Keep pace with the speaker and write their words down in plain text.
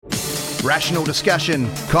Rational discussion,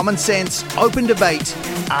 common sense, open debate.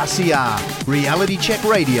 RCR, Reality Check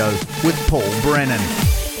Radio with Paul Brennan.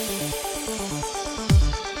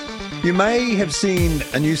 You may have seen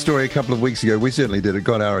a news story a couple of weeks ago. We certainly did. It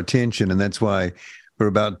got our attention, and that's why we're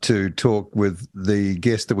about to talk with the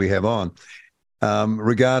guest that we have on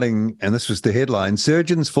regarding, and this was the headline,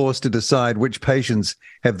 surgeons forced to decide which patients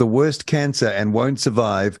have the worst cancer and won't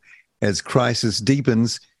survive as crisis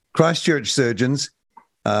deepens. Christchurch surgeons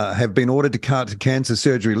have been ordered to cut cancer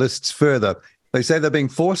surgery lists further. They say they're being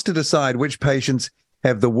forced to decide which patients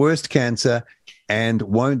have the worst cancer and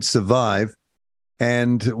won't survive.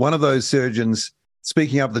 And one of those surgeons,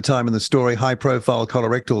 speaking up at the time in the story, high-profile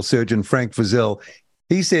colorectal surgeon Frank Frizzell,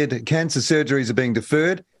 he said cancer surgeries are being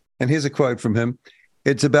deferred. And here's a quote from him.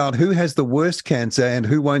 It's about who has the worst cancer and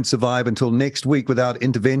who won't survive until next week without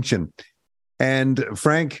intervention. And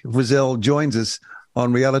Frank Frizzell joins us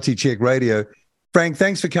on Reality Check Radio. Frank,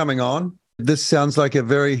 thanks for coming on. This sounds like a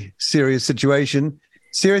very serious situation.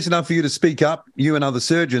 Serious enough for you to speak up, you and other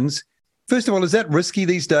surgeons. First of all, is that risky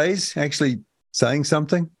these days, actually saying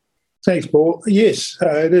something? Thanks, Paul. Yes,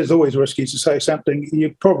 it is always risky to say something.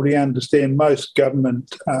 You probably understand most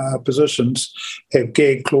government positions have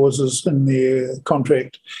gag clauses in their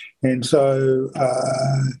contract. And so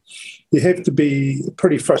you have to be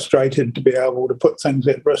pretty frustrated to be able to put things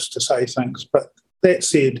at risk to say things. But that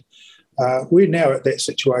said, we're now at that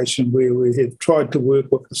situation where we have tried to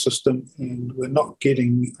work with the system and we're not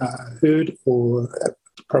getting heard or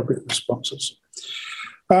appropriate responses.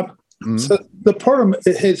 So the problem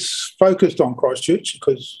has focused on Christchurch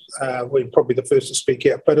because we're probably the first to speak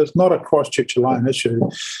out, but it's not a Christchurch alone issue.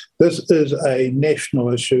 This is a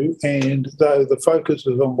national issue, and though the focus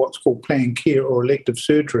is on what's called planned care or elective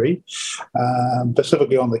surgery,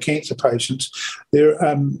 specifically on the cancer patients,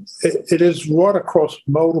 it is right across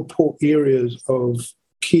multiple areas of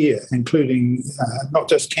care, including not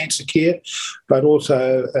just cancer care, but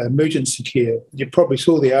also emergency care. You probably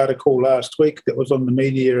saw the article last week that was on the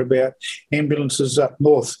media about ambulances up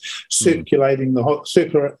north driving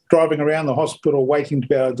around the hospital waiting to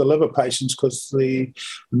be able to deliver patients because the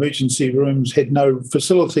emergency rooms had no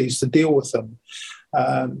facilities to deal with them.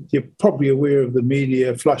 You're probably aware of the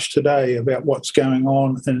media flush today about what's going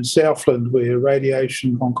on in Southland, where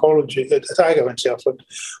radiation oncology, Otago in Southland,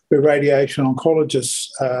 where radiation oncologists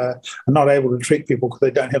are not able to treat people because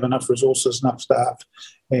they don't have enough resources, enough staff,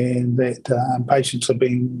 and that patients are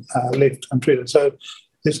being left untreated. So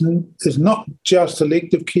it's not just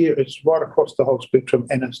elective care, it's right across the whole spectrum,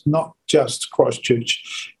 and it's not just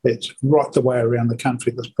Christchurch, it's right the way around the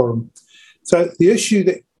country, this problem. So the issue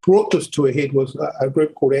that brought this to a head was a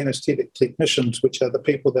group called anaesthetic technicians, which are the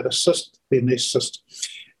people that assist the anaesthetist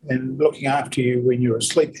in looking after you when you're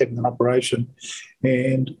asleep having an operation.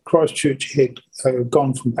 And Christchurch had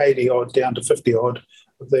gone from 80-odd down to 50-odd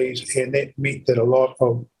of these, and that meant that a lot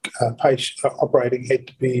of patient operating had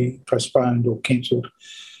to be postponed or cancelled.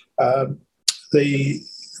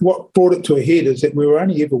 What brought it to a head is that we were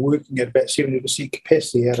only ever working at about 70%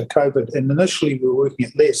 capacity out of COVID, and initially we were working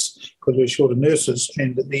at less because we were short of nurses,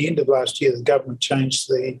 and at the end of last year the government changed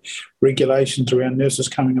the regulations around nurses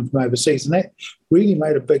coming in from overseas, and that really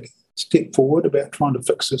made a big step forward about trying to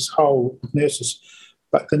fix this hole with nurses.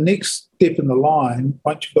 But the next step in the line,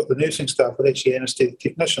 once you've got the nursing staff, is actually anaesthetic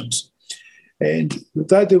technicians. And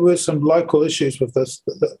though there were some local issues with this,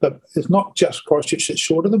 it's not just Christchurch that's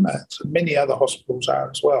short of them, many other hospitals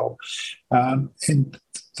are as well. And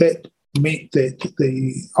that meant that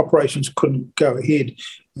the operations couldn't go ahead.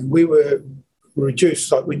 And we were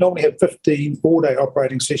reduced. Like we normally have 15 all-day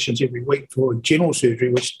operating sessions every week for general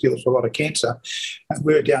surgery, which deals with a lot of cancer. And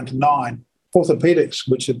we were down to 9. Orthopedics,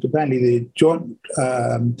 which is mainly the joint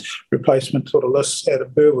replacement sort of lists out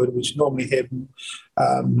of Burwood, which normally have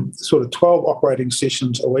sort of 12 operating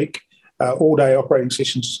sessions a week, all-day operating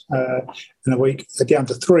sessions in a week, are down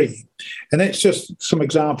to 3. And that's just some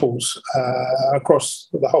examples across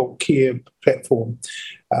the whole care platform.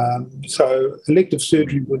 So elective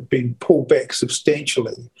surgery would have been pulled back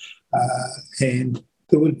substantially, and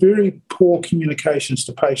there were very poor communications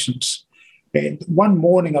to patients. And one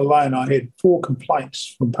morning alone, I had 4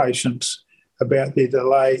 complaints from patients about their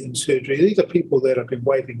delay in surgery. These are people that have been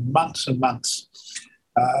waiting months and months,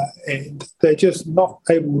 and they're just not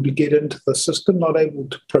able to get into the system, not able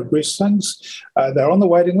to progress things. They're on the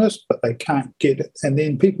waiting list, but they can't get it. And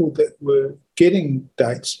then people that were getting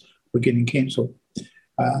dates were getting cancelled.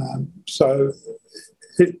 So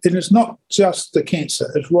it is not just the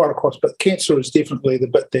cancer, it's right across, but cancer is definitely the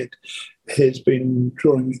bit that has been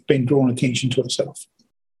drawn attention to itself.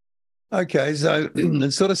 Okay, so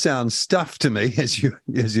it sort of sounds stuffed to me as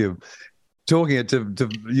you're talking it to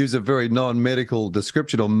use a very non-medical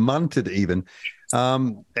description, or munted even.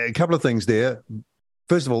 A couple of things there.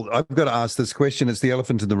 First of all, I've got to ask this question. It's the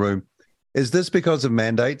elephant in the room. Is this because of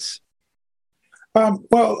mandates?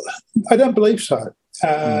 Well, I don't believe so.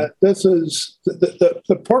 This is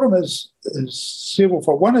the problem is several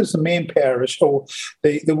fold. One is the manpower issue, or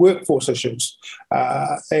the workforce issues,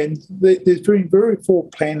 and there's been very poor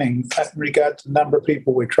planning in regard to the number of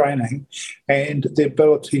people we're training, and the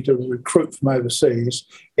ability to recruit from overseas,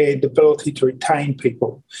 and the ability to retain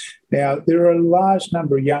people. Now, there are a large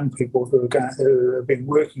number of young people who have been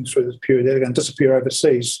working through this period that are going to disappear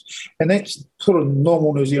overseas, and that's sort of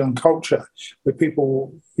normal New Zealand culture, where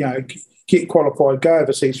people, get qualified, go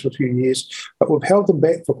overseas for a few years, but we've held them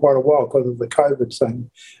back for quite a while because of the COVID thing.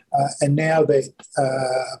 And now that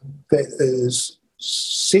is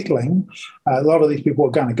settling, a lot of these people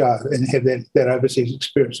are going to go and have that overseas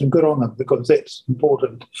experience, and good on them, because that's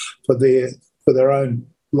important for their own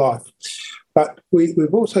life. But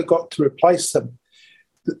we've also got to replace them.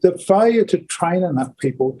 The failure to train enough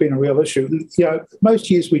people has been a real issue. Most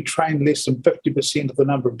years we train less than 50% of the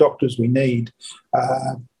number of doctors we need.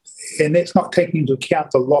 And that's not taking into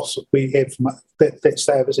account the loss that we have from that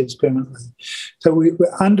stay overseas permanently. So we're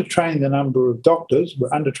undertraining the number of doctors,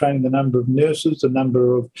 we're undertraining the number of nurses, the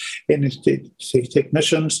number of anaesthetic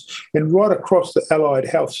technicians, and right across the allied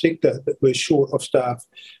health sector that we're short of staff.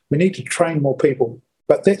 We need to train more people,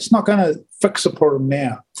 but that's not going to fix the problem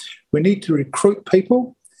now. We need to recruit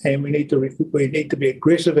people, and we need to be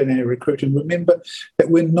aggressive in our recruiting. Remember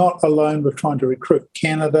that we're not alone with trying to recruit.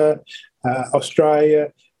 Canada,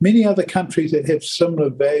 Australia, many other countries that have similar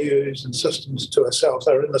values and systems to ourselves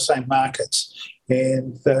are in the same markets,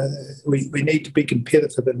 and we need to be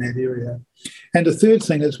competitive in that area. And the third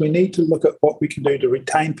thing is we need to look at what we can do to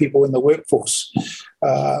retain people in the workforce.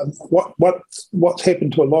 What's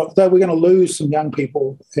happened to a lot, though we're going to lose some young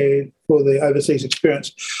people for the overseas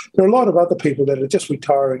experience, there are a lot of other people that are just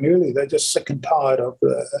retiring early. They're just sick and tired of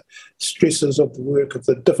the stresses of the work, of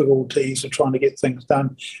the difficulties of trying to get things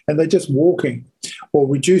done, and they're just walking or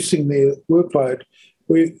reducing their workload.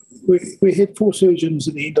 We had 4 surgeons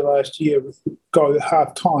at the end of last year go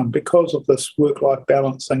half-time because of this work-life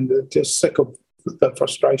balance thing. They're just sick of the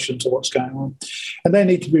frustrations of what's going on. And they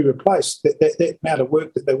need to be replaced, that amount of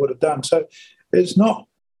work that they would have done. So it's not,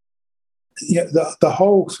 the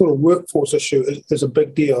whole sort of workforce issue is a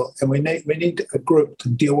big deal, and we need a group to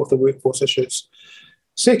deal with the workforce issues.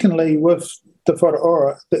 Secondly, with the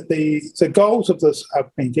Whara that the goals of this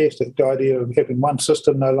are fantastic, the idea of having one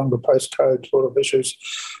system, no longer postcode sort of issues,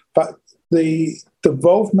 but the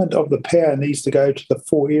devolvement of the power needs to go to the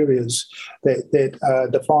 4 areas that are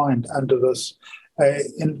defined under this,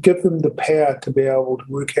 and give them the power to be able to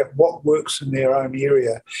work out what works in their own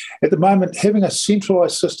area. At the moment, having a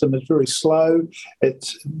centralised system is very slow.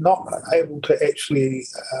 It's not able to actually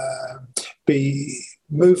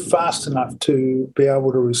move fast enough to be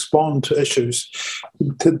able to respond to issues.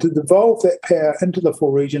 To devolve that power into the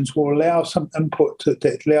 4 regions will allow some input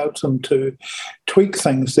that allows them to tweak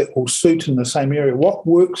things that will suit in the same area. What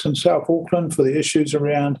works in South Auckland for the issues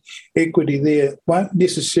around equity there won't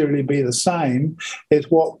necessarily be the same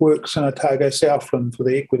as what works in Otago Southland for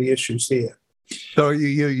the equity issues there. So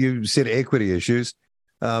you said equity issues.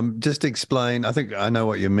 Just explain, I think I know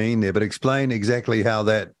what you mean there, but explain exactly how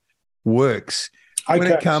that works. Okay.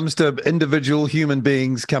 When it comes to individual human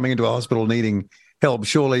beings coming into a hospital needing help,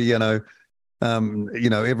 surely,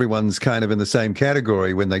 everyone's kind of in the same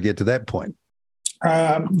category when they get to that point.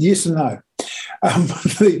 Yes and no.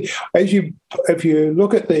 If you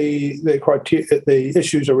look at the criteria, the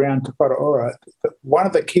issues around Te Whara, one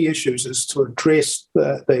of the key issues is to address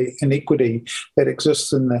the inequity that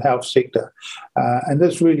exists in the health sector, and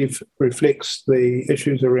this really reflects the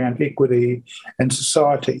issues around equity in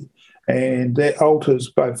society. And that alters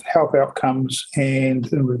both health outcomes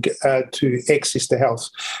and in regard to access to health.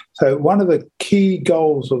 So one of the key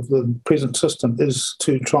goals of the present system is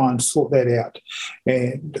to try and sort that out.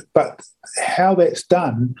 But how that's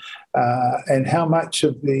done and how much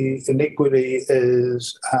of the inequity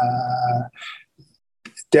is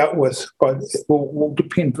dealt with will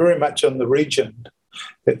depend very much on the region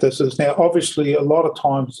that this is. Now, obviously, a lot of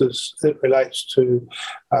times it relates to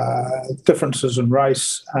differences in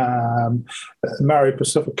race. Maori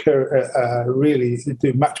Pacifica really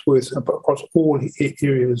do much work across all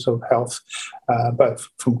areas of health, both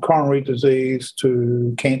from coronary disease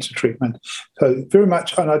to cancer treatment. So very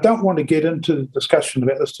much, and I don't want to get into the discussion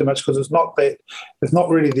about this too much because it's not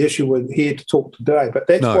really the issue we're here to talk today, but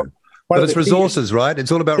that's But it's resources, right?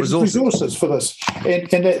 It's all about resources. Resources for this.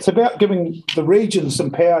 And it's about giving the regions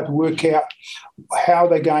some power to work out how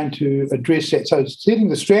they're going to address that. So setting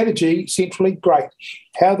the strategy centrally, great.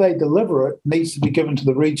 How they deliver it needs to be given to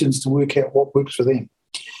the regions to work out what works for them.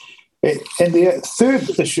 And the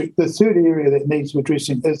third issue, the third area that needs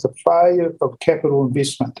addressing is the failure of capital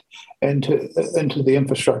investment into the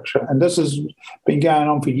infrastructure. And this has been going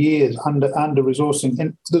on for years under resourcing.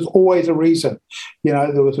 And there's always a reason. You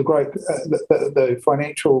know, there was a great the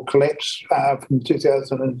financial collapse from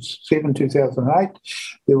 2007, 2008.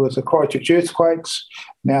 There was a Christchurch earthquakes.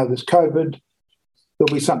 Now there's COVID.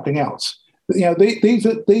 There'll be something else. You know, these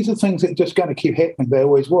are things that are just going to keep happening. They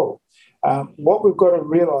always will. What we've got to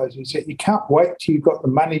realise is that you can't wait till you've got the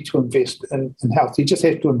money to invest in health. You just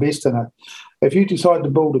have to invest in it. If you decide to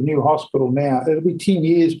build a new hospital now, it'll be 10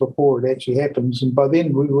 years before it actually happens, and by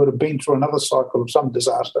then we would have been through another cycle of some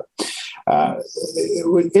disaster.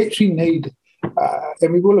 We actually need,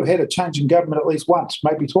 and we will have had a change in government at least once,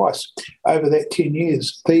 maybe twice, over that 10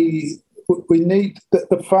 years. We need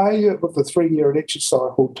the failure of the 3-year election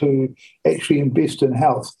cycle to actually invest in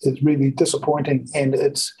health is really disappointing, and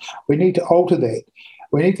we need to alter that.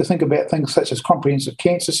 We need to think about things such as comprehensive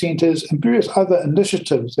cancer centres and various other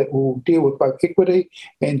initiatives that will deal with both equity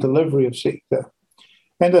and delivery of sector.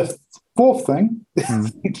 And the fourth thing,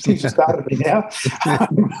 you started me now.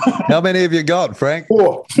 How many have you got, Frank?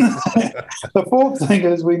 4. The fourth thing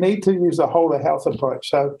is we need to use a whole of health approach.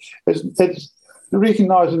 So it's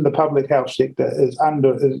recognising the public health sector is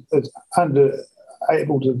under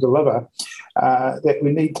able to deliver, that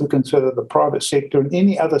we need to consider the private sector and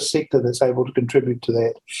any other sector that's able to contribute to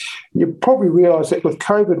that. You probably realise that with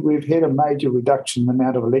COVID, we've had a major reduction in the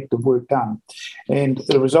amount of elective work done. And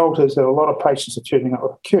the result is that a lot of patients are turning up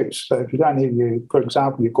with acute. So if you don't have, for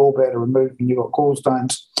example, your gallbladder removed and you've got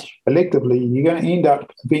gallstones electively, you're going to end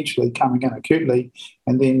up eventually coming in acutely,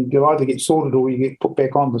 and then you'll either get sorted or you get put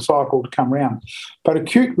back on the cycle to come round. But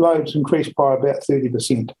acute loads increased by about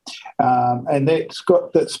 30%. And that's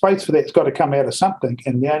got the space for that's got to come out of something.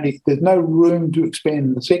 And there's no room to expand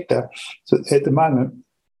in the sector at the moment.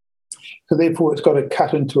 So therefore, it's got to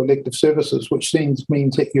cut into elective services, which means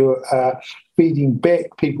that you're feeding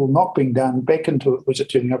back people not being done back into it, which are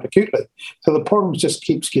turning up acutely. So the problem just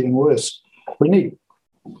keeps getting worse. We need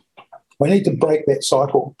to break that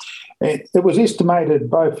cycle. And it was estimated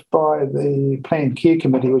both by the Planned Care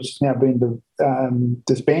Committee, which has now been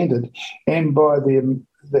disbanded, and by the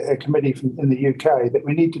committee in the UK, that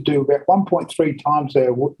we need to do about 1.3 times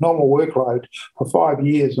our normal workload for 5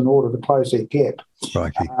 years in order to close that gap.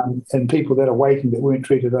 And people that are waiting that weren't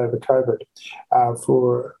treated over COVID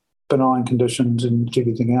for benign conditions and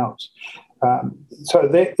everything else. So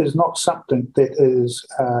that is not something that is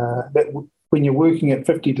when you're working at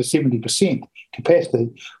 50 to 70% capacity,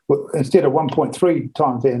 instead of 1.3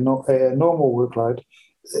 times our normal workload,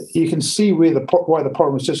 you can see why the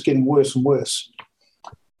problem is just getting worse and worse.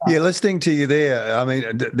 Yeah, listening to you there, I mean,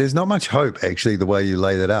 there's not much hope, actually, the way you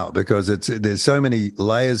lay that out, because there's so many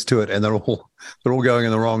layers to it, and they're all going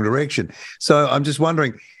in the wrong direction. So I'm just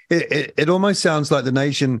wondering, it almost sounds like the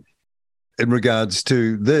nation, in regards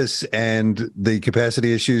to this and the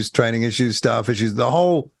capacity issues, training issues, staff issues, the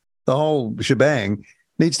whole shebang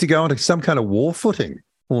needs to go onto some kind of war footing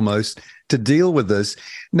almost to deal with this.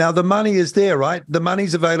 Now, the money is there, right? The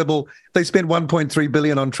money's available. They spent $1.3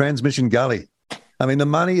 billion on Transmission Gully. I mean, the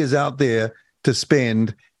money is out there to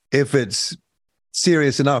spend if it's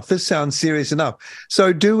serious enough. This sounds serious enough.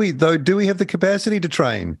 So do we have the capacity to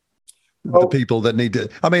train the people that need to?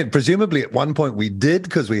 I mean, presumably at one point we did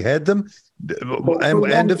because we had them.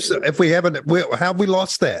 And if we haven't, how have we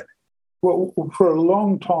lost that? Well, for a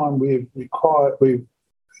long time, we've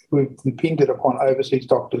depended upon overseas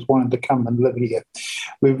doctors wanting to come and live here.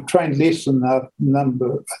 We've trained less than half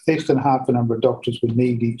the number of doctors we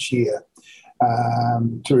need each year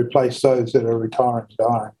to replace those that are retiring and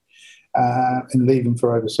dying and leaving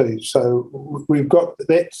for overseas. So we've got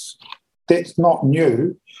that's not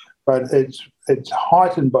new, but it's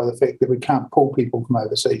heightened by the fact that we can't pull people from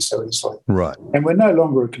overseas so easily. Right. And we're no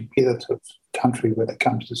longer a competitive country when it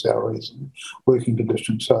comes to salaries and working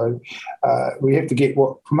conditions. So we have to get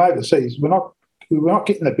what from overseas. We're not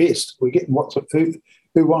getting the best. We're getting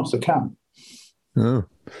who wants to come. Oh.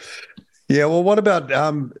 Yeah. Well, what about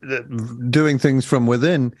doing things from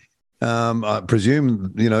within? I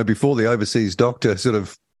presume before the overseas doctor sort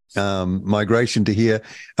of migration to here,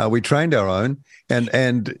 we trained our own, and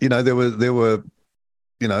there were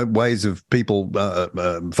ways of people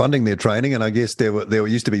funding their training, and I guess there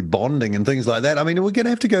used to be bonding and things like that. I mean, we're going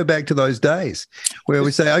to have to go back to those days where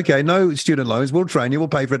we say, okay, no student loans, we'll train you, we'll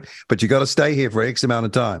pay for it, but you got to stay here for X amount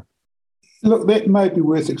of time. Look, that may be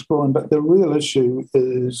worth exploring, but the real issue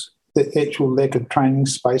is the actual lack of training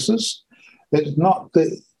spaces. It's not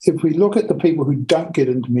that if we look at the people who don't get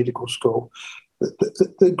into medical school,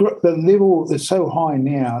 the level is so high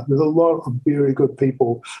now. There's a lot of very good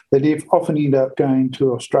people that often end up going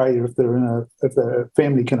to Australia if their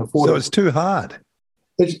family can afford it. So it's too hard.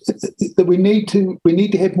 That we need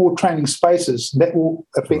to have more training spaces. That will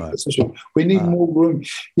affect this issue. We need more room.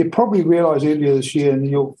 You probably realised earlier this year, and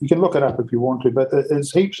you can look it up if you want to, but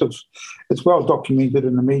it's well documented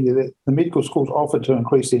in the media that the medical schools offered to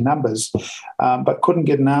increase their numbers, but couldn't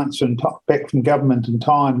get an answer back from government in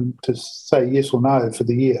time to say yes or no for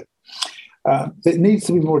the year. There needs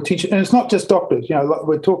to be more attention, and it's not just doctors. Like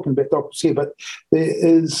we're talking about doctors here, but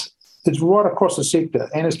it's right across the sector.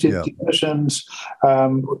 Anaestheticians,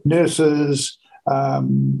 nurses,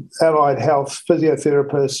 allied health,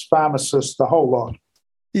 physiotherapists, pharmacists, the whole lot.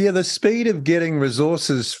 Yeah, the speed of getting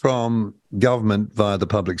resources from government via the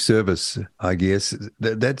public service, I guess,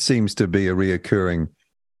 that seems to be a reoccurring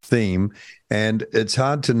theme. And it's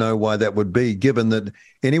hard to know why that would be, given that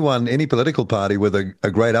any political party with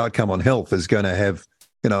a great outcome on health is going to have,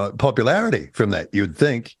 popularity from that, you'd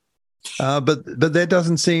think. But that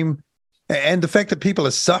doesn't seem... And the fact that people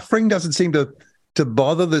are suffering doesn't seem to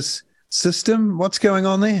bother this system. What's going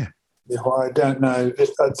on there? Yeah, well, I don't know.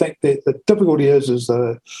 I think that the difficulty is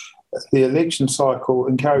the election cycle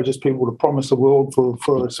encourages people to promise the world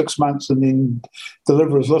for 6 months and then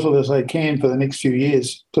deliver as little as they can for the next few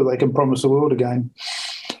years till they can promise the world again.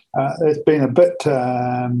 It's been a bit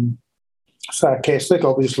sarcastic,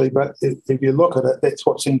 obviously, but if you look at it, that's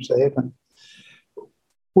what seems to happen.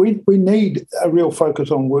 We need a real focus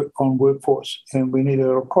on workforce, and we need it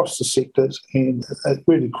across the sectors, and it's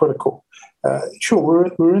really critical.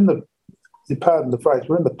 Sure, we're in the pardon the phrase,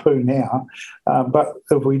 we're in the poo now, but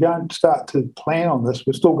if we don't start to plan on this,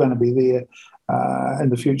 we're still going to be there in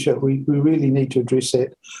the future. We really need to address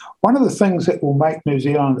that. One of the things that will make New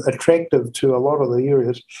Zealand attractive to a lot of the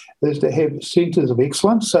areas is to have centres of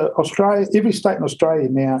excellence. So every state in Australia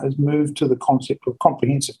now has moved to the concept of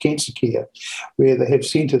comprehensive cancer care, where they have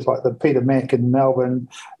centres like the Peter Mac in Melbourne.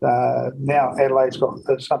 Now Adelaide's got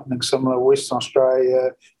something similar, Western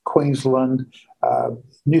Australia, Queensland,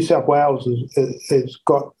 New South Wales has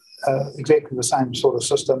got exactly the same sort of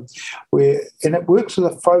system, and it works as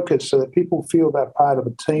a focus so that people feel they're part of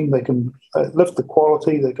a team. They can lift the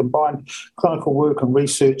quality, they combine clinical work and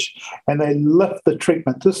research, and they lift the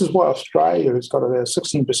treatment. This is why Australia has got about a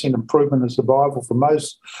 16% improvement in survival for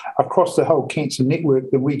most across the whole cancer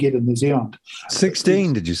network that we get in New Zealand.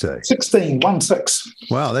 16, did you say? 16, 16.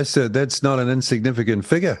 Wow, that's not an insignificant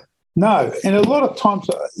figure. No, and a lot of times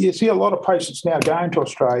you see a lot of patients now going to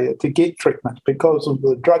Australia to get treatment because of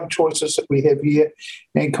the drug choices that we have here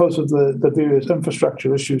and because of the various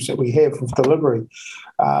infrastructure issues that we have with delivery.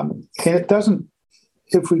 And it doesn't,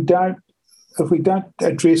 if we don't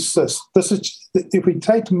address this is, if we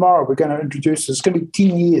say tomorrow we're going to introduce this, it's going to be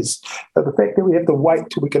 10 years. But the fact that we have to wait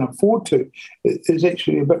till we can afford to is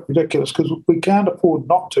actually a bit ridiculous, because we can't afford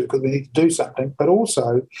not to, because we need to do something. But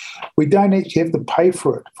also, we don't actually have to pay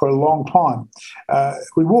for it for a long time.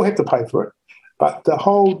 We will have to pay for it, but the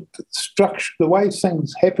whole structure, the way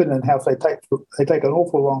things happen in health, they take an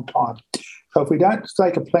awful long time. So if we don't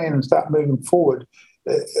take a plan and start moving forward,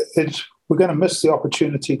 we're going to miss the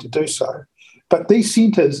opportunity to do so. But these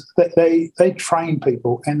centres, they train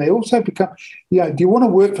people, and they also become, do you want to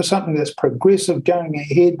work for something that's progressive, going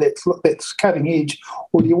ahead, that's cutting edge,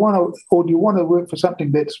 or do you want to work for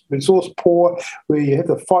something that's resource poor, where you have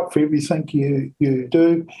to fight for everything you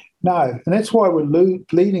do? No, and that's why we're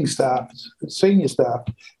leading staff, senior staff,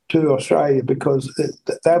 to Australia, because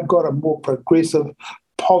they've got a more progressive,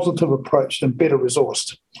 positive approach and better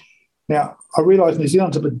resourced. Now, I realise New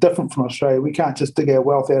Zealand's a bit different from Australia. We can't just dig our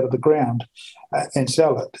wealth out of the ground and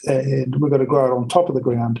sell it, and we've got to grow it on top of the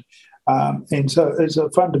ground. And so it's a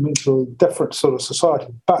fundamentally different sort of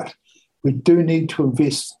society. But we do need to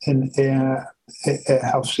invest in our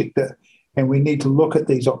health sector, and we need to look at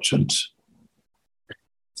these options.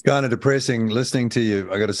 It's kind of depressing listening to you,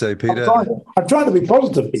 I got to say, Peter. I'm trying to be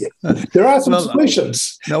positive here. There are some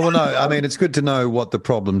solutions. No, I mean, it's good to know what the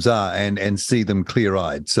problems are and see them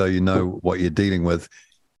clear-eyed, so you know what you're dealing with.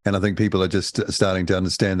 And I think people are just starting to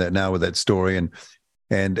understand that now with that story.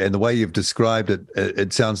 And the way you've described it,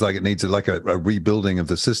 it sounds like it needs a rebuilding of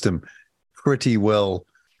the system pretty well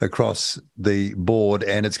across the board,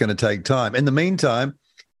 and it's going to take time. In the meantime,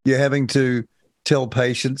 you're having to tell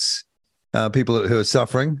patients, people who are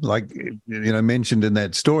suffering, like mentioned in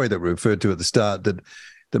that story that we referred to at the start, that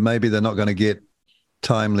maybe they're not going to get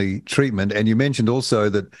timely treatment. And you mentioned also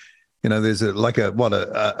that there's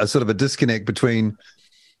a sort of a disconnect between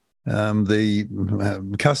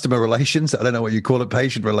the customer relations, I don't know what you call it,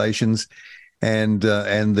 patient relations, and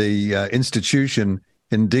the institution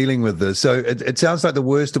in dealing with this. So it sounds like the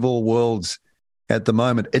worst of all worlds at the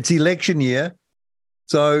moment. It's election year.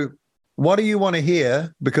 So what do you want to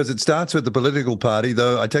hear? Because it starts with the political party,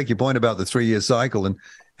 though I take your point about the 3-year cycle and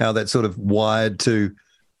how that's sort of wired to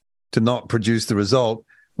not produce the result.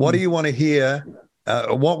 What do you want to hear?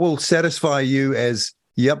 What will satisfy you as,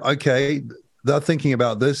 yep, okay, they're thinking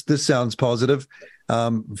about this. This sounds positive,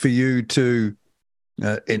 for you to,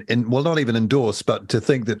 not even endorse, but to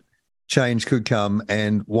think that change could come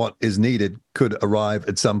and what is needed could arrive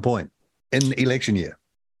at some point in election year?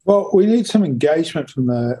 Well, we need some engagement from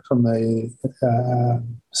the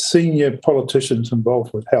senior politicians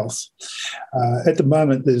involved with health. At the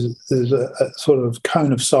moment, there's a sort of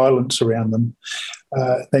cone of silence around them.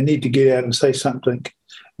 They need to get out and say something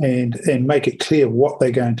and make it clear what they're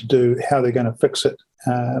going to do, how they're going to fix it.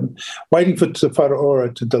 Waiting for Te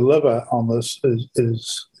Wharaora to deliver on this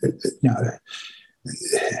is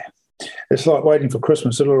it's like waiting for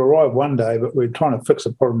Christmas. It'll arrive one day, but we're trying to fix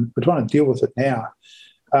the problem. We're trying to deal with it now.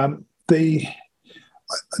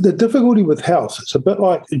 The difficulty with health, it's a bit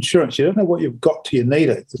like insurance. You don't know what you've got till you need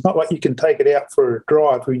it. It's not like you can take it out for a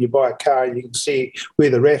drive when you buy a car and you can see where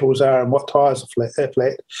the rattles are and what tyres are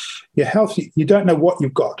flat. Your health, you don't know what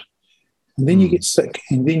you've got. And then you get sick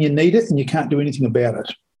and then you need it and you can't do anything about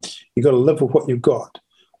it. You've got to live with what you've got.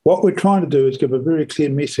 What we're trying to do is give a very clear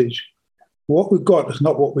message. What we've got is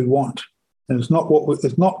not what we want. And it's not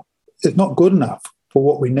good enough for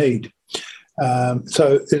what we need.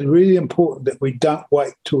 So it's really important that we don't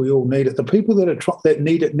wait till we all need it. The people that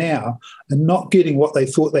need it now are not getting what they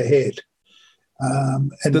thought they had.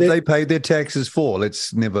 And they paid their taxes for.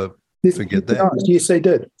 Let's never forget that. Yes, they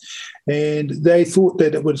did. And they thought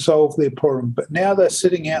that it would solve their problem. But now they're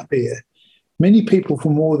sitting out there. Many people for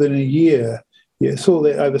more than a year. You saw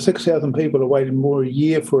that over 6,000 people are waiting more a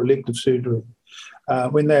year for elective surgery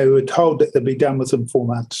when they were told that they'd be done within 4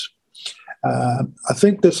 months. I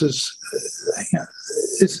think this is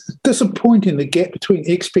it's disappointing. The gap between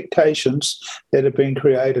expectations that have been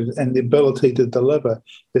created and the ability to deliver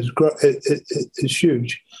is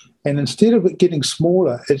huge. And instead of it getting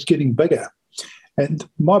smaller, it's getting bigger. And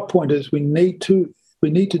my point is we need to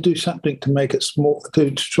do something to make it small, to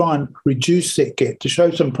try and reduce that gap, to show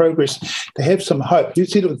some progress, to have some hope. You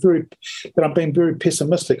said that I'm being very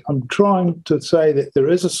pessimistic. I'm trying to say that there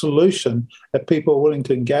is a solution if people are willing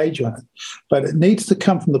to engage on it, but it needs to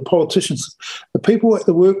come from the politicians. The people at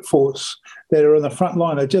the workforce that are on the front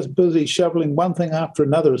line are just busy shoveling one thing after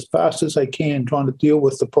another as fast as they can, trying to deal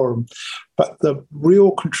with the problem. But the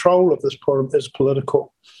real control of this problem is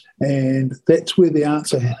political, and that's where the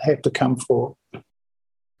answer have to come from.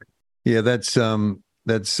 Yeah, that's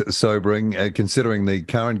sobering, considering the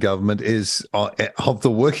current government is of the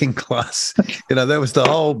working class. That was the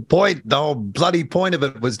whole point. The whole bloody point of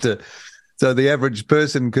it was so the average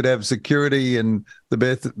person could have security and the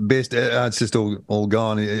best. It's just all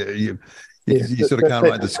gone. You sort of can't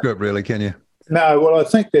write the script, really, can you? No, well, I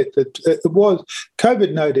think that it was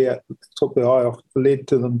COVID, no doubt, took the eye off, led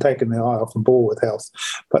to them taking their eye off the ball with health.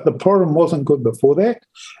 But the problem wasn't good before that.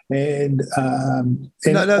 And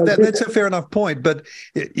that's a fair enough point. But,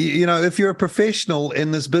 if you're a professional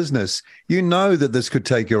in this business, you know that this could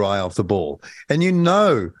take your eye off the ball. And you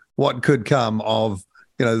know what could come of,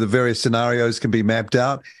 the various scenarios can be mapped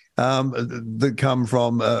out that come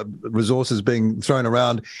from resources being thrown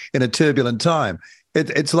around in a turbulent time.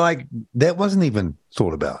 It's like that wasn't even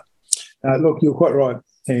thought about. Look, you're quite right.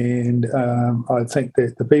 And I think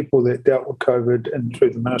that the people that dealt with COVID and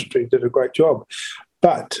through the ministry did a great job.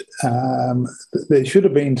 But there should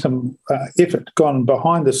have been some effort gone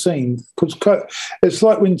behind the scenes, because it's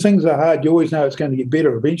like when things are hard, you always know it's going to get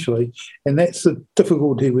better eventually. And that's the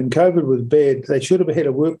difficulty. When COVID was bad, they should have had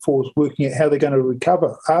a workforce working at how they're going to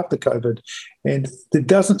recover after COVID. And there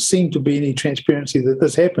doesn't seem to be any transparency that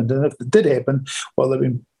this happened. And if it did happen, well,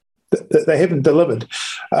 they haven't delivered.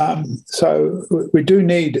 So we do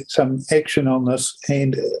need some action on this,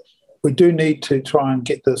 and we do need to try and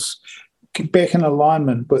get this back in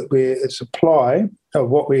alignment with where the supply of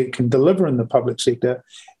what we can deliver in the public sector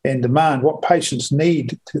and demand, what patients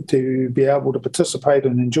need to be able to participate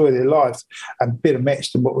and enjoy their life, are better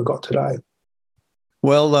matched than what we've got today.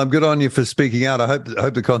 Well, good on you for speaking out. I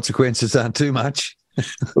hope the consequences aren't too much.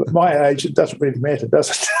 At my age, it doesn't really matter, does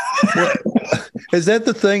it? Is that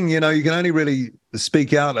the thing? You can only really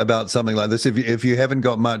speak out about something like this if you haven't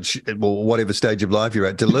got much, or whatever stage of life you're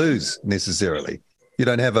at, to lose necessarily. You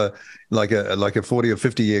don't have a 40 or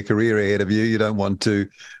 50-year career ahead of you. You don't want to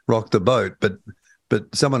rock the boat, but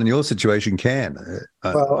someone in your situation can.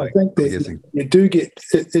 I think that you do get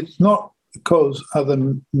it. It's not because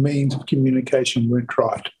other means of communication weren't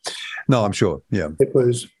right. No, I'm sure. Yeah. It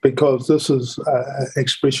was because this is an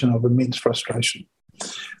expression of immense frustration.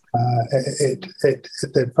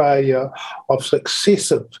 The failure of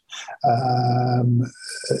successive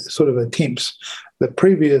sort of attempts. The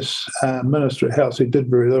previous Minister of Health, who did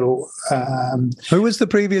very little. Who was the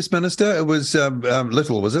previous minister? It was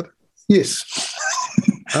Little, was it? Yes.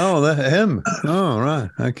 Oh, him. Oh, right.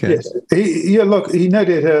 Okay. Yes. He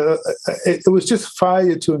noted it was just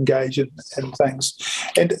failure to engage in things.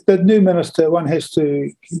 And the new minister, one has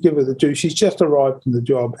to give her the due. She's just arrived in the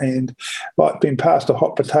job, and like being passed a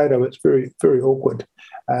hot potato, it's very, very awkward.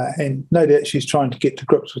 And no doubt she's trying to get to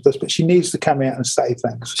grips with this, but she needs to come out and say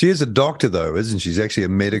things. She is a doctor, though, isn't she? She's actually a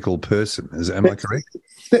medical person. Am I correct?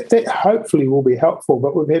 That hopefully will be helpful,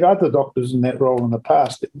 but we've had other doctors in that role in the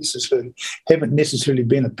past that haven't necessarily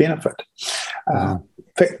been a benefit. In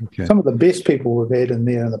fact, some of the best people we've had in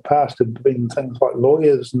there in the past have been things like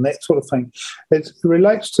lawyers and that sort of thing. It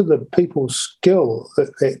relates to the people's skill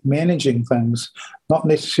at managing things, not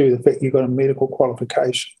necessarily the fact you've got a medical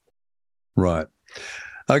qualification. Right.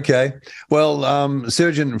 Okay. Well,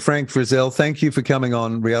 Surgeon Frank Frizzell, thank you for coming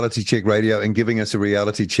on Reality Check Radio and giving us a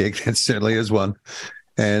reality check. That certainly is one.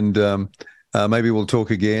 And maybe we'll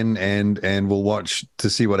talk again and we'll watch to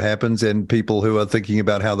see what happens. And people who are thinking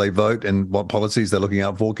about how they vote and what policies they're looking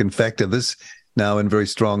out for can factor this now in very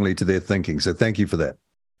strongly to their thinking. So thank you for that.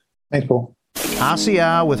 Thanks, Paul.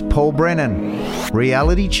 RCR with Paul Brennan.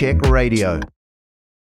 Reality Check Radio.